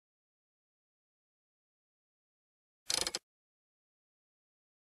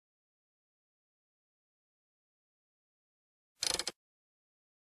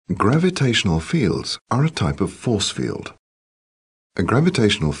Gravitational fields are a type of force field. A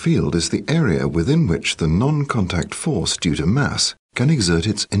gravitational field is the area within which the non-contact force due to mass can exert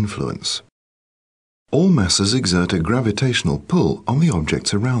its influence. All masses exert a gravitational pull on the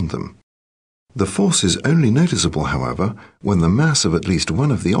objects around them. The force is only noticeable, however, when the mass of at least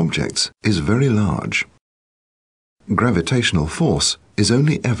one of the objects is very large. Gravitational force is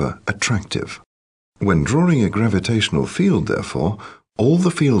only ever attractive. When drawing a gravitational field, therefore, all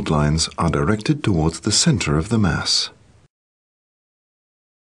the field lines are directed towards the center of the mass.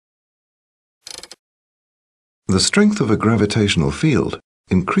 The strength of a gravitational field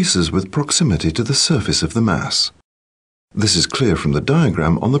increases with proximity to the surface of the mass. This is clear from the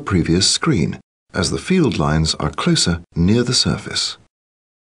diagram on the previous screen, as the field lines are closer near the surface.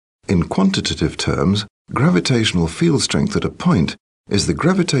 In quantitative terms, gravitational field strength at a point is the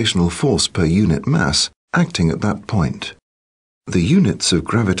gravitational force per unit mass acting at that point. The units of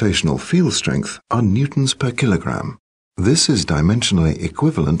gravitational field strength are newtons per kilogram. This is dimensionally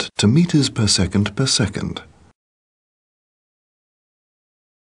equivalent to meters per second per second.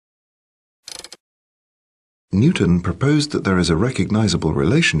 Newton proposed that there is a recognizable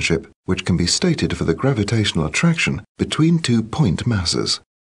relationship which can be stated for the gravitational attraction between two point masses.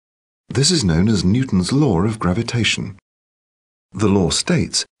 This is known as Newton's law of gravitation. The law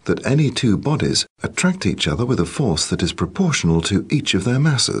states that any two bodies attract each other with a force that is proportional to each of their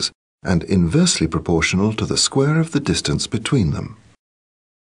masses and inversely proportional to the square of the distance between them.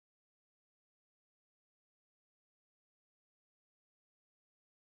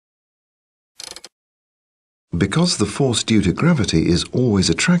 Because the force due to gravity is always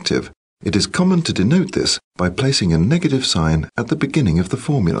attractive, it is common to denote this by placing a negative sign at the beginning of the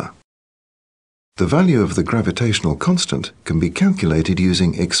formula. The value of the gravitational constant can be calculated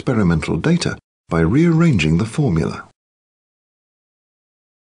using experimental data by rearranging the formula.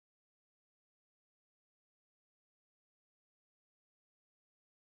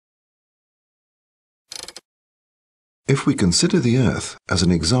 If we consider the Earth as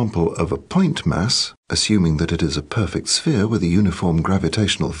an example of a point mass, assuming that it is a perfect sphere with a uniform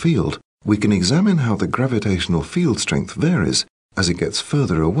gravitational field, we can examine how the gravitational field strength varies as it gets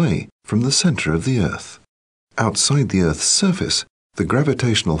further away from the center of the Earth. Outside the Earth's surface, the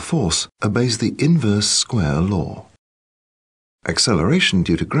gravitational force obeys the inverse square law. Acceleration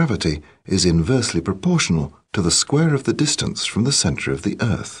due to gravity is inversely proportional to the square of the distance from the center of the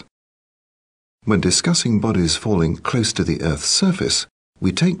Earth. When discussing bodies falling close to the Earth's surface,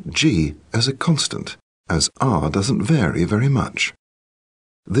 we take g as a constant, as r doesn't vary very much.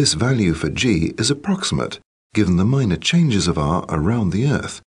 This value for g is approximate, given the minor changes of r around the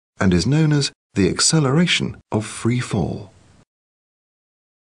Earth, and is known as the acceleration of free fall.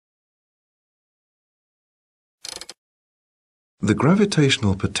 The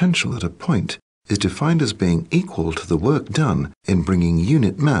gravitational potential at a point is defined as being equal to the work done in bringing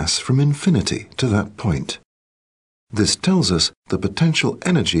unit mass from infinity to that point. This tells us the potential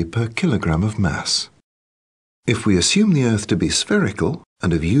energy per kilogram of mass. If we assume the Earth to be spherical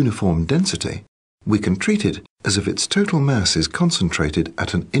and of uniform density, we can treat it as if its total mass is concentrated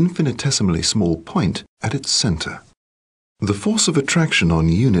at an infinitesimally small point at its center. The force of attraction on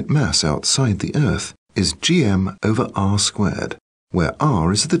unit mass outside the Earth is gm over r squared, where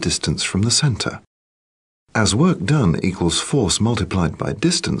r is the distance from the center. As work done equals force multiplied by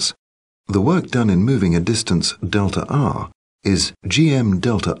distance, the work done in moving a distance delta r is gm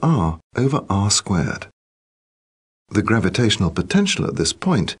delta r over r squared. The gravitational potential at this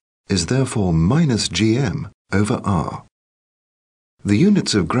point is therefore minus gm over r. The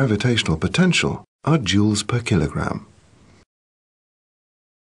units of gravitational potential are joules per kilogram.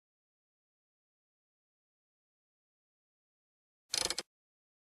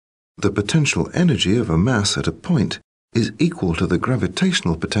 The potential energy of a mass at a point is equal to the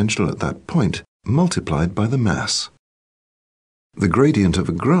gravitational potential at that point multiplied by the mass. The gradient of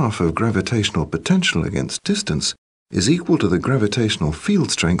a graph of gravitational potential against distance is equal to the gravitational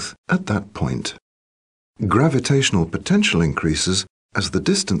field strength at that point. Gravitational potential increases as the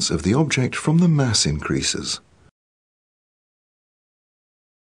distance of the object from the mass increases.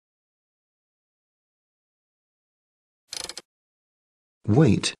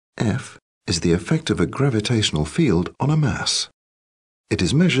 Weight, F, is the effect of a gravitational field on a mass. It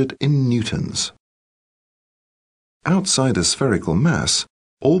is measured in newtons. Outside a spherical mass,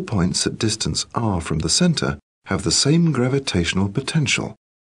 all points at distance r from the center have the same gravitational potential.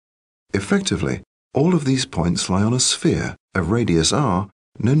 Effectively, all of these points lie on a sphere of radius r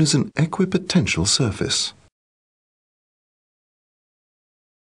known as an equipotential surface.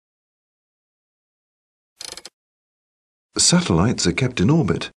 Satellites are kept in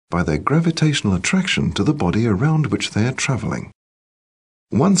orbit by their gravitational attraction to the body around which they are travelling.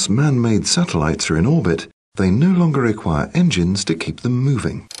 Once man-made satellites are in orbit, they no longer require engines to keep them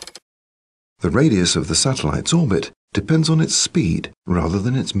moving. The radius of the satellite's orbit depends on its speed rather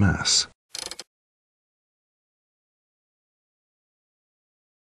than its mass.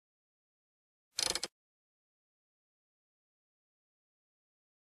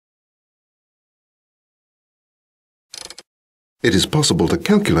 It is possible to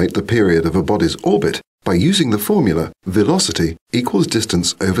calculate the period of a body's orbit by using the formula velocity equals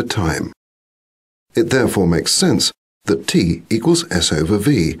distance over time. It therefore makes sense that t equals s over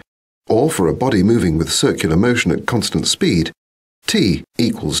v, or for a body moving with circular motion at constant speed, t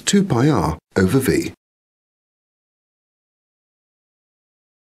equals 2 pi r over v.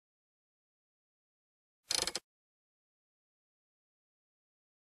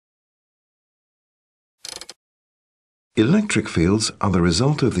 Electric fields are the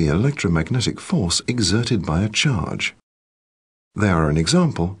result of the electromagnetic force exerted by a charge. They are an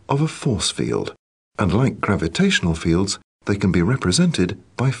example of a force field, and like gravitational fields, they can be represented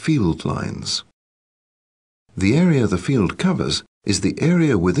by field lines. The area the field covers is the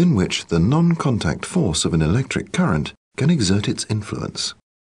area within which the non-contact force of an electric current can exert its influence.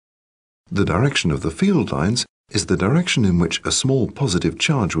 The direction of the field lines is the direction in which a small positive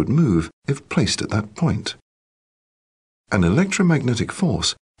charge would move if placed at that point. An electromagnetic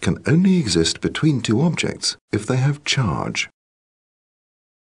force can only exist between two objects if they have charge.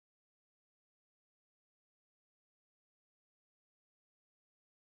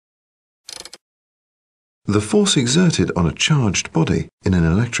 The force exerted on a charged body in an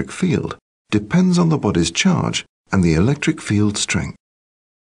electric field depends on the body's charge and the electric field strength.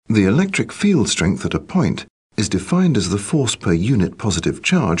 The electric field strength at a point is defined as the force per unit positive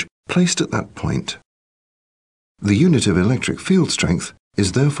charge placed at that point. The unit of electric field strength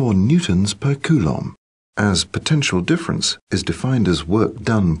is therefore newtons per coulomb. As potential difference is defined as work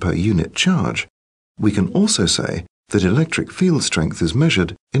done per unit charge, we can also say that electric field strength is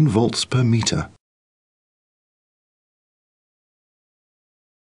measured in volts per meter.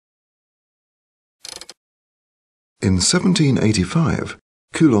 In 1785,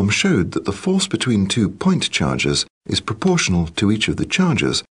 Coulomb showed that the force between two point charges is proportional to each of the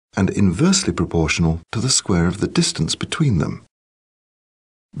charges and inversely proportional to the square of the distance between them.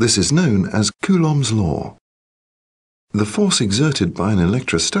 This is known as Coulomb's law. The force exerted by an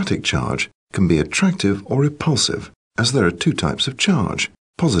electrostatic charge can be attractive or repulsive, as there are two types of charge,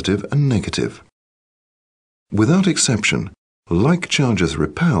 positive and negative. Without exception, like charges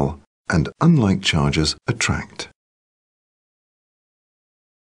repel and unlike charges attract.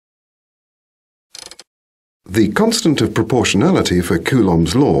 The constant of proportionality for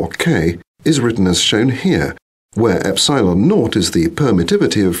Coulomb's law, K, is written as shown here, where epsilon naught is the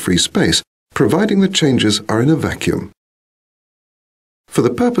permittivity of free space, providing the changes are in a vacuum. For the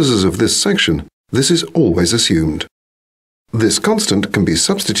purposes of this section, this is always assumed. This constant can be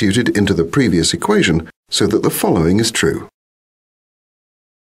substituted into the previous equation so that the following is true.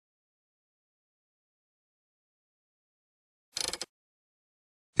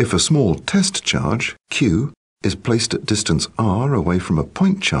 If a small test charge, Q, is placed at distance r away from a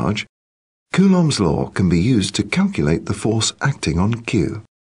point charge, Coulomb's law can be used to calculate the force acting on Q.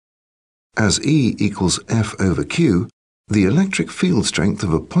 As E equals F over Q, the electric field strength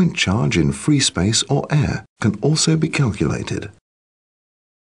of a point charge in free space or air can also be calculated.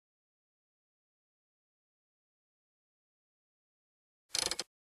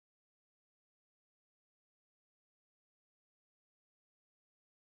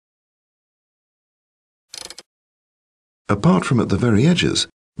 Apart from at the very edges,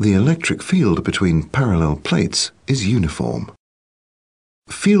 the electric field between parallel plates is uniform.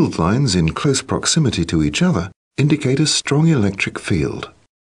 Field lines in close proximity to each other indicate a strong electric field.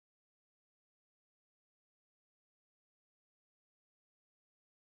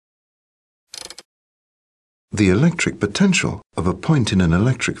 The electric potential of a point in an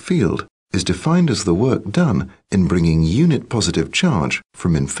electric field is defined as the work done in bringing unit positive charge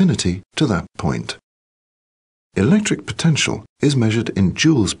from infinity to that point. Electric potential is measured in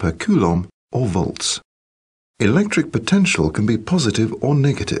joules per coulomb or volts. Electric potential can be positive or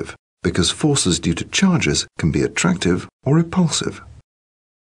negative because forces due to charges can be attractive or repulsive.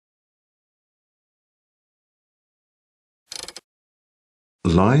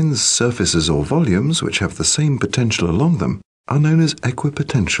 Lines, surfaces or volumes which have the same potential along them are known as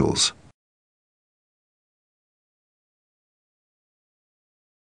equipotentials.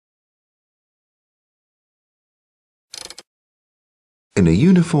 In a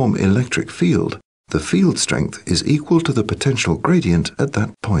uniform electric field, the field strength is equal to the potential gradient at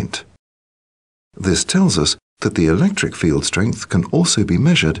that point. This tells us that the electric field strength can also be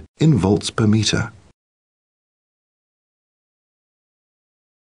measured in volts per meter.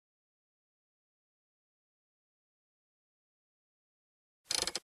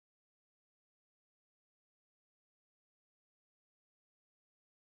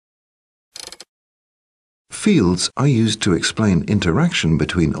 Fields are used to explain interaction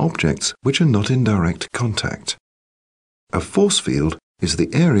between objects which are not in direct contact. A force field is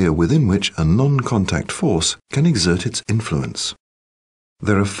the area within which a non-contact force can exert its influence.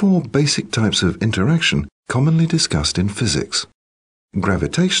 There are four basic types of interaction commonly discussed in physics: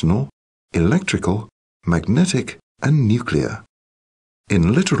 gravitational, electrical, magnetic, and nuclear.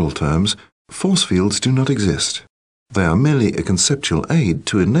 In literal terms, force fields do not exist. They are merely a conceptual aid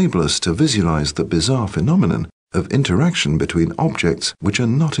to enable us to visualize the bizarre phenomenon of interaction between objects which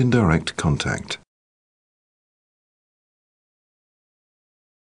are not in direct contact.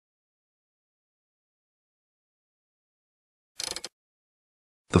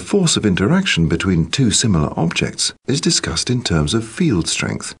 The force of interaction between two similar objects is discussed in terms of field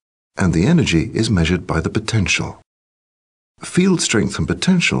strength, and the energy is measured by the potential. Field strength and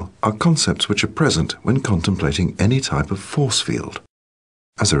potential are concepts which are present when contemplating any type of force field.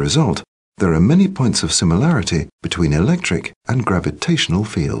 As a result, there are many points of similarity between electric and gravitational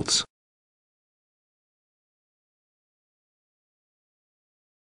fields.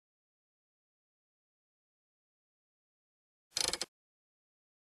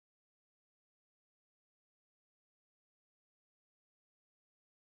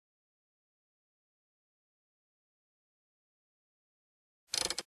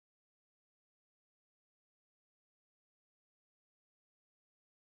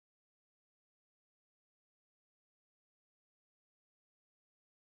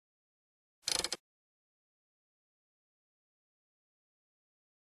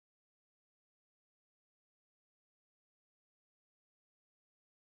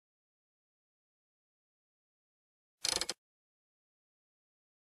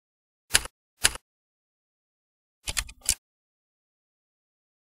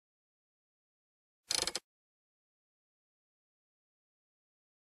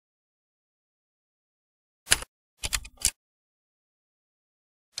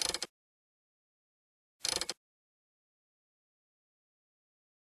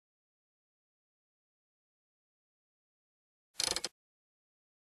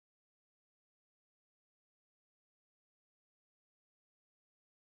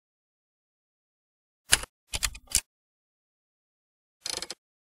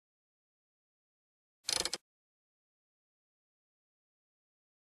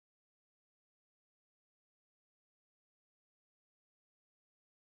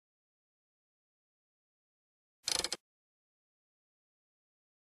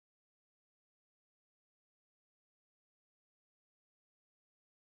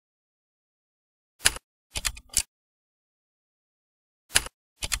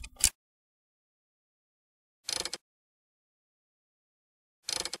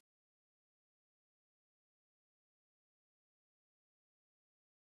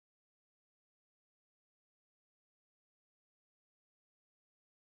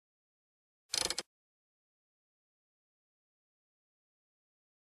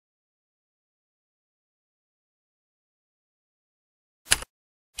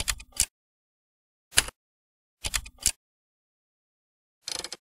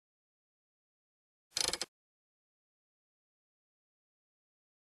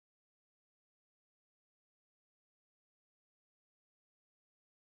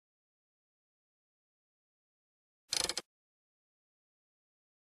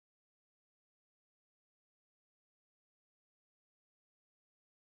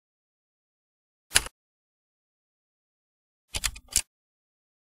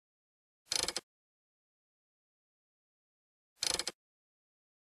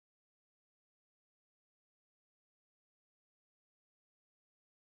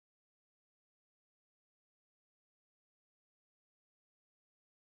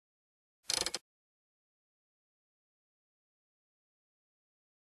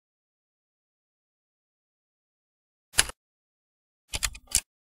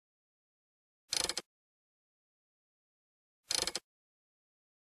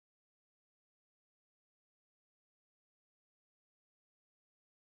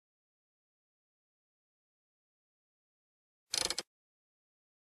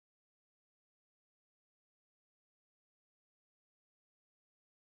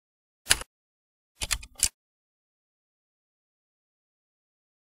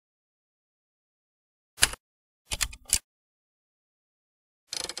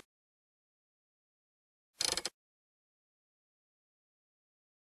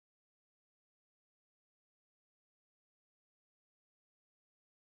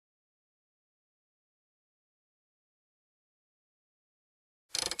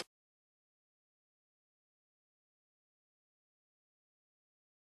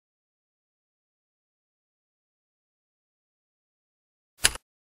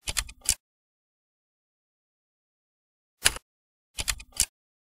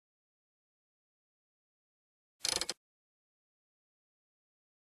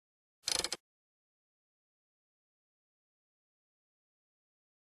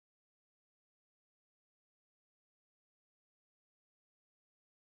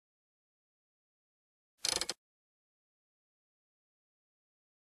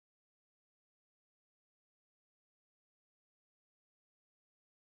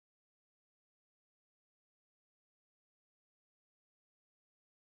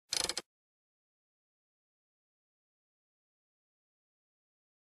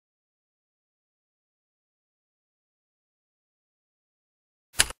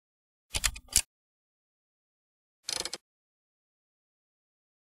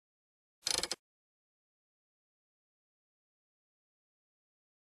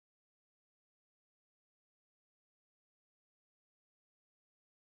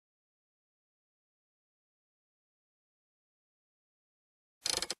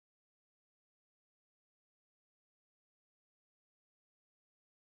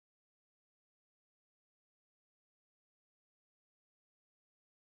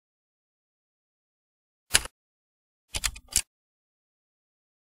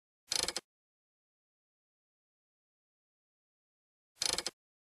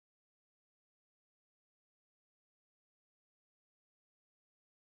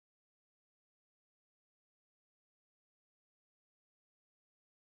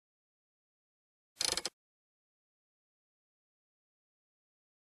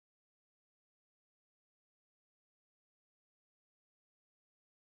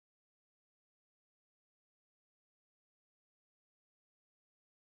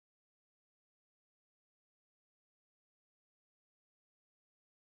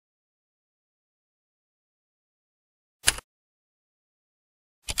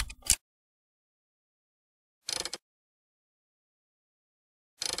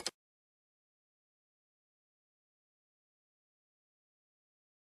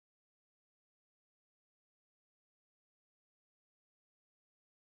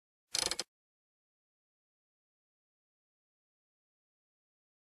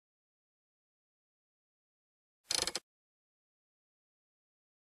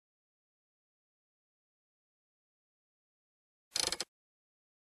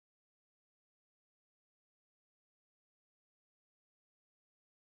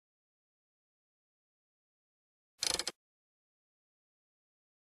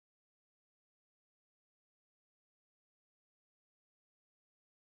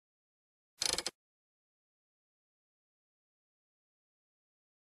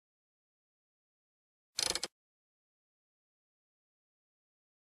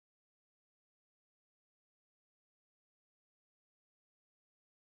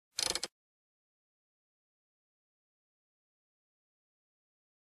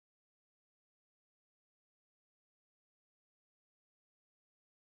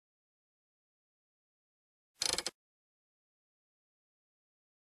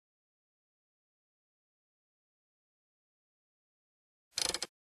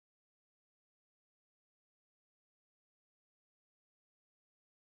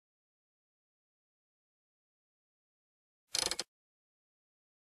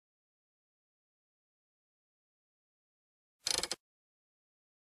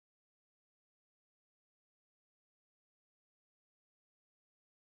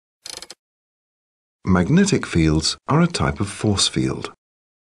 Magnetic fields are a type of force field.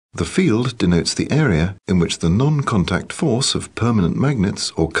 The field denotes the area in which the non-contact force of permanent magnets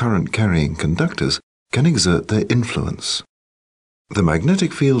or current-carrying conductors can exert their influence. The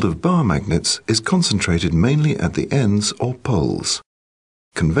magnetic field of bar magnets is concentrated mainly at the ends or poles.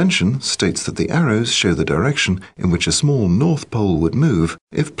 Convention states that the arrows show the direction in which a small north pole would move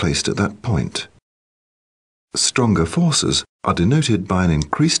if placed at that point. Stronger forces are denoted by an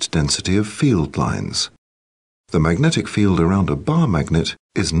increased density of field lines. The magnetic field around a bar magnet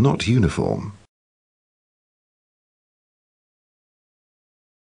is not uniform.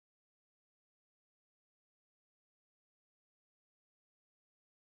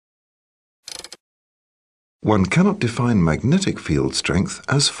 One cannot define magnetic field strength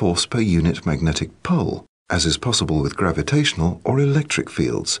as force per unit magnetic pole, as is possible with gravitational or electric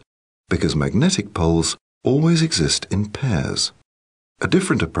fields, because magnetic poles always exist in pairs. A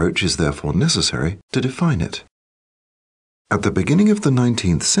different approach is therefore necessary to define it. At the beginning of the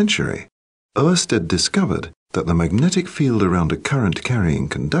 19th century, Oersted discovered that the magnetic field around a current-carrying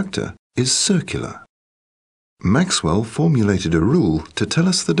conductor is circular. Maxwell formulated a rule to tell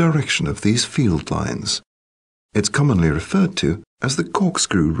us the direction of these field lines. It's commonly referred to as the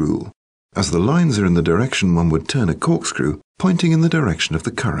corkscrew rule, as the lines are in the direction one would turn a corkscrew, pointing in the direction of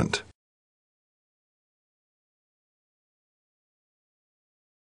the current.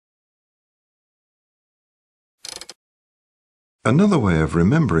 Another way of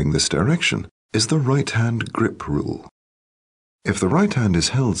remembering this direction is the right-hand grip rule. If the right hand is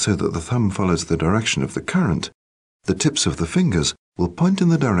held so that the thumb follows the direction of the current, the tips of the fingers will point in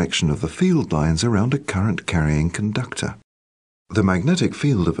the direction of the field lines around a current-carrying conductor. The magnetic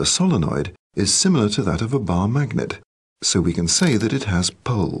field of a solenoid is similar to that of a bar magnet, so we can say that it has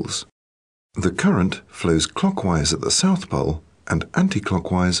poles. The current flows clockwise at the south pole and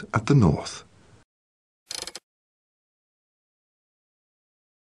anti-clockwise at the north.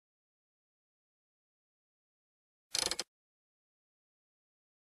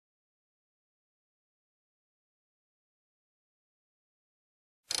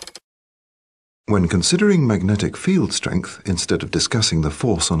 When considering magnetic field strength instead of discussing the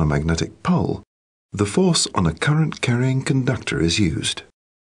force on a magnetic pole, the force on a current-carrying conductor is used.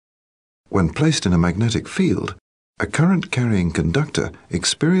 When placed in a magnetic field, a current-carrying conductor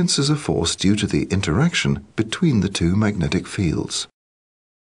experiences a force due to the interaction between the two magnetic fields.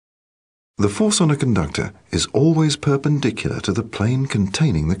 The force on a conductor is always perpendicular to the plane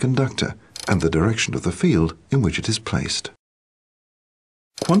containing the conductor and the direction of the field in which it is placed.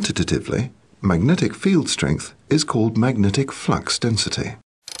 Quantitatively, magnetic field strength is called magnetic flux density.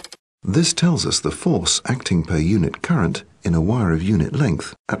 This tells us the force acting per unit current in a wire of unit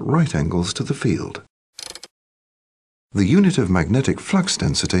length at right angles to the field. The unit of magnetic flux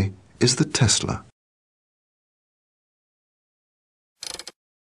density is the Tesla.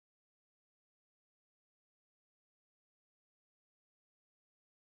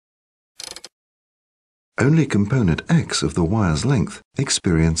 Only component x of the wire's length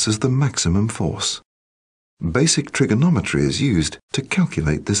experiences the maximum force. Basic trigonometry is used to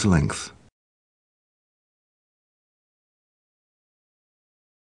calculate this length.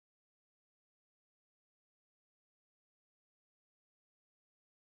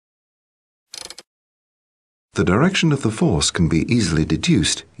 The direction of the force can be easily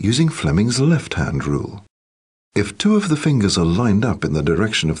deduced using Fleming's left-hand rule. If two of the fingers are lined up in the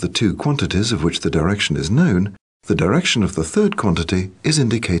direction of the two quantities of which the direction is known, the direction of the third quantity is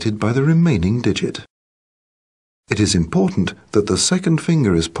indicated by the remaining digit. It is important that the second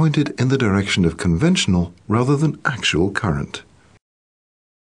finger is pointed in the direction of conventional rather than actual current.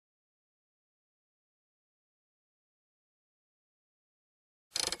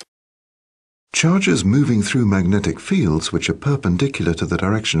 Charges moving through magnetic fields which are perpendicular to the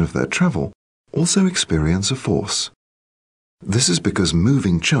direction of their travel also experience a force. This is because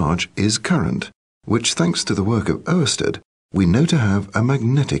moving charge is current, which, thanks to the work of Oersted, we know to have a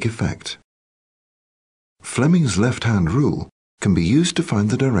magnetic effect. Fleming's left-hand rule can be used to find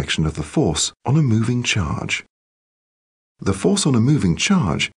the direction of the force on a moving charge. The force on a moving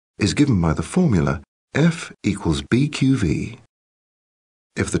charge is given by the formula F equals BQV.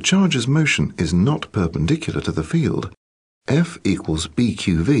 If the charge's motion is not perpendicular to the field, F equals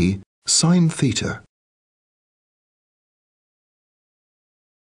BQV sine theta.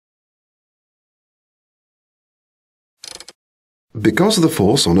 Because the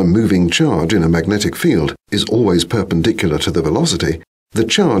force on a moving charge in a magnetic field is always perpendicular to the velocity, the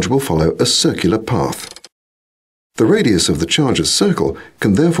charge will follow a circular path. The radius of the charge's circle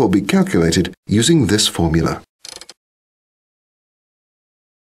can therefore be calculated using this formula.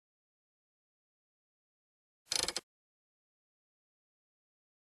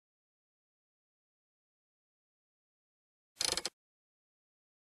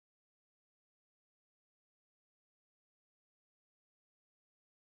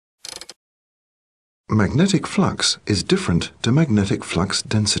 Magnetic flux is different to magnetic flux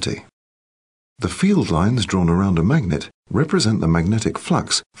density. The field lines drawn around a magnet represent the magnetic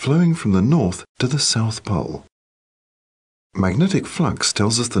flux flowing from the north to the south pole. Magnetic flux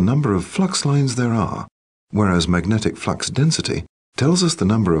tells us the number of flux lines there are, whereas magnetic flux density tells us the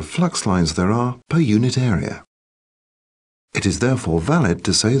number of flux lines there are per unit area. It is therefore valid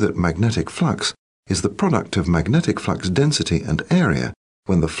to say that magnetic flux is the product of magnetic flux density and area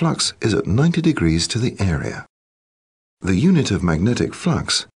when the flux is at 90 degrees to the area. The unit of magnetic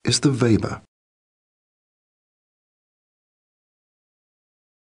flux is the Weber.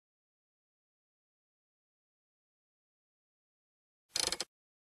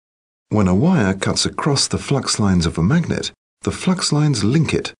 When a wire cuts across the flux lines of a magnet, the flux lines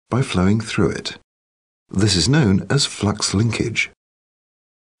link it by flowing through it. This is known as flux linkage.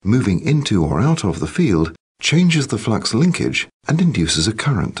 Moving into or out of the field changes the flux linkage and induces a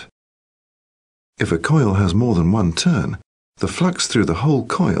current. If a coil has more than one turn, the flux through the whole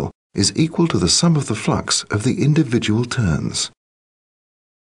coil is equal to the sum of the flux of the individual turns.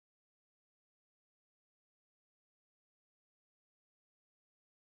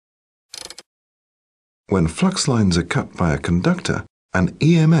 When flux lines are cut by a conductor, an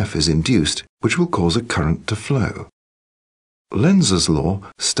EMF is induced which will cause a current to flow. Lenz's law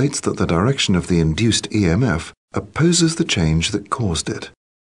states that the direction of the induced EMF opposes the change that caused it.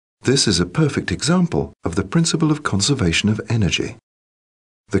 This is a perfect example of the principle of conservation of energy.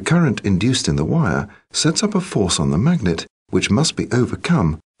 The current induced in the wire sets up a force on the magnet which must be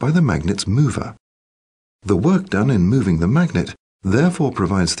overcome by the magnet's mover. The work done in moving the magnet therefore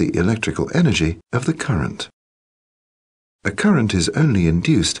provides the electrical energy of the current. A current is only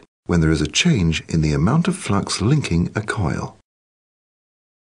induced when there is a change in the amount of flux linking a coil.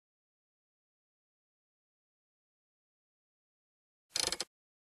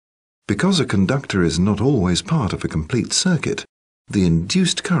 Because a conductor is not always part of a complete circuit, the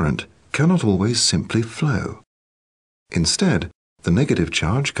induced current cannot always simply flow. Instead, the negative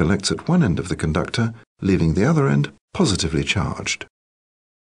charge collects at one end of the conductor, leaving the other end positively charged.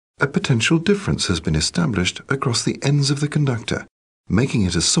 A potential difference has been established across the ends of the conductor, making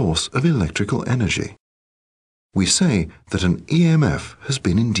it a source of electrical energy. We say that an EMF has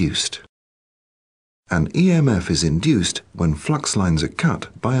been induced. An EMF is induced when flux lines are cut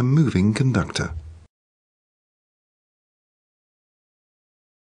by a moving conductor.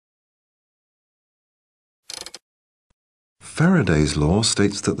 Faraday's law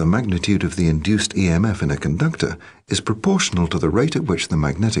states that the magnitude of the induced EMF in a conductor is proportional to the rate at which the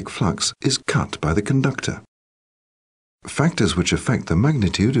magnetic flux is cut by the conductor. Factors which affect the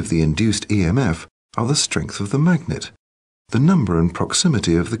magnitude of the induced EMF are the strength of the magnet, the number and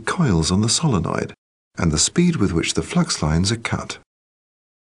proximity of the coils on the solenoid, and the speed with which the flux lines are cut.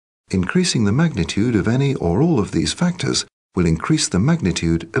 Increasing the magnitude of any or all of these factors will increase the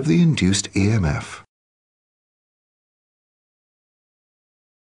magnitude of the induced EMF.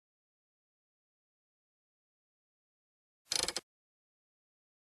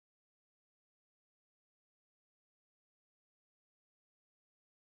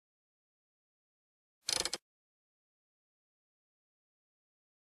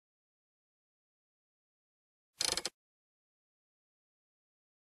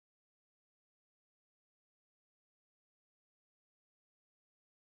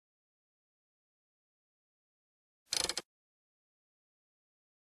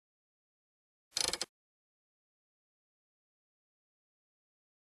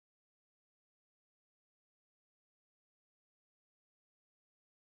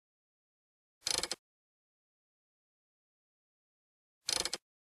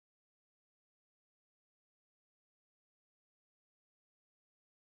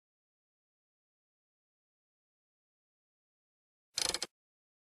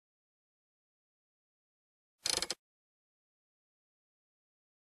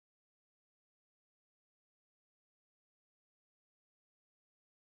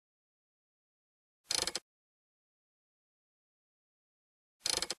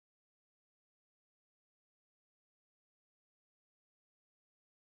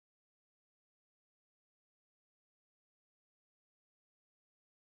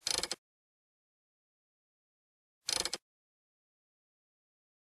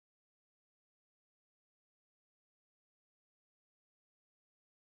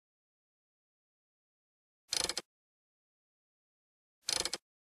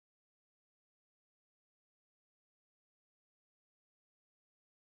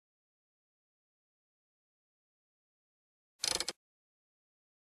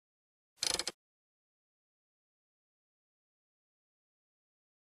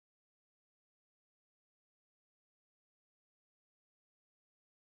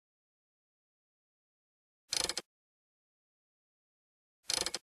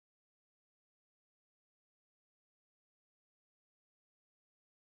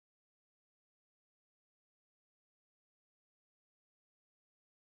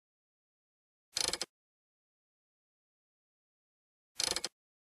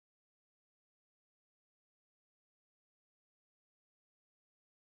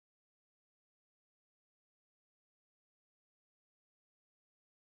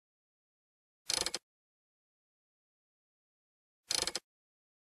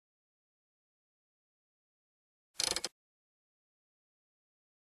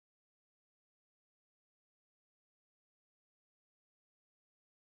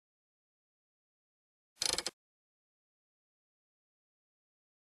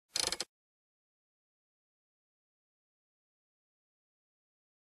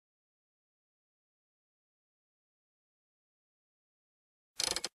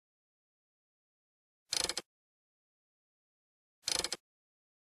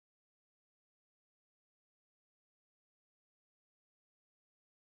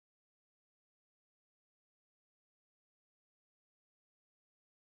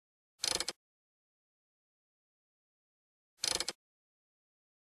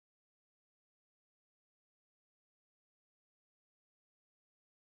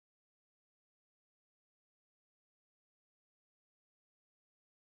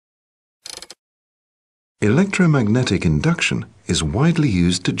 Electromagnetic induction is widely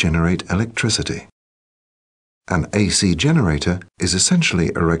used to generate electricity. An AC generator is essentially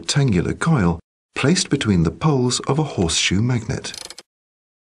a rectangular coil placed between the poles of a horseshoe magnet.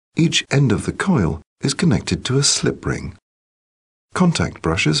 Each end of the coil is connected to a slip ring. Contact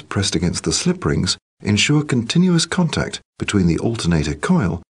brushes pressed against the slip rings ensure continuous contact between the alternator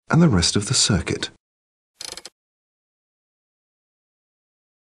coil and the rest of the circuit.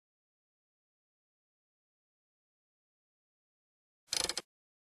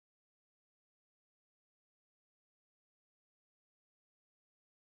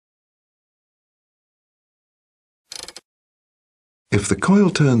 If the coil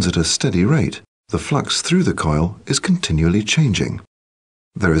turns at a steady rate, the flux through the coil is continually changing.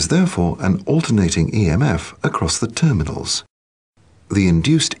 There is therefore an alternating EMF across the terminals. The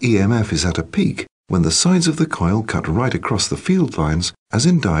induced EMF is at a peak when the sides of the coil cut right across the field lines, as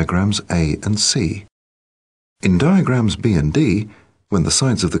in diagrams A and C. In diagrams B and D, when the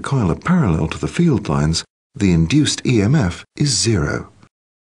sides of the coil are parallel to the field lines, the induced EMF is 0.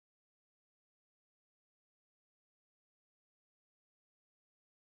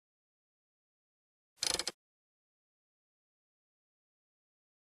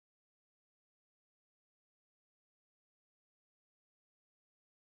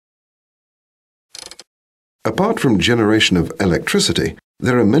 Apart from generation of electricity,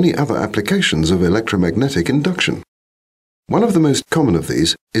 there are many other applications of electromagnetic induction. One of the most common of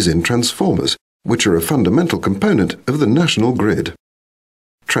these is in transformers, which are a fundamental component of the national grid.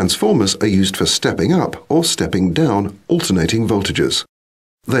 Transformers are used for stepping up or stepping down alternating voltages.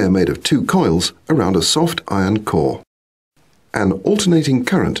 They are made of two coils around a soft iron core. An alternating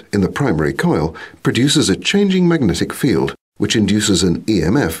current in the primary coil produces a changing magnetic field, which induces an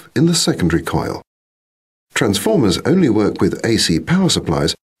EMF in the secondary coil. Transformers only work with AC power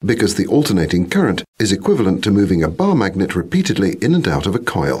supplies because the alternating current is equivalent to moving a bar magnet repeatedly in and out of a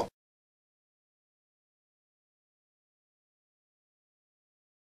coil.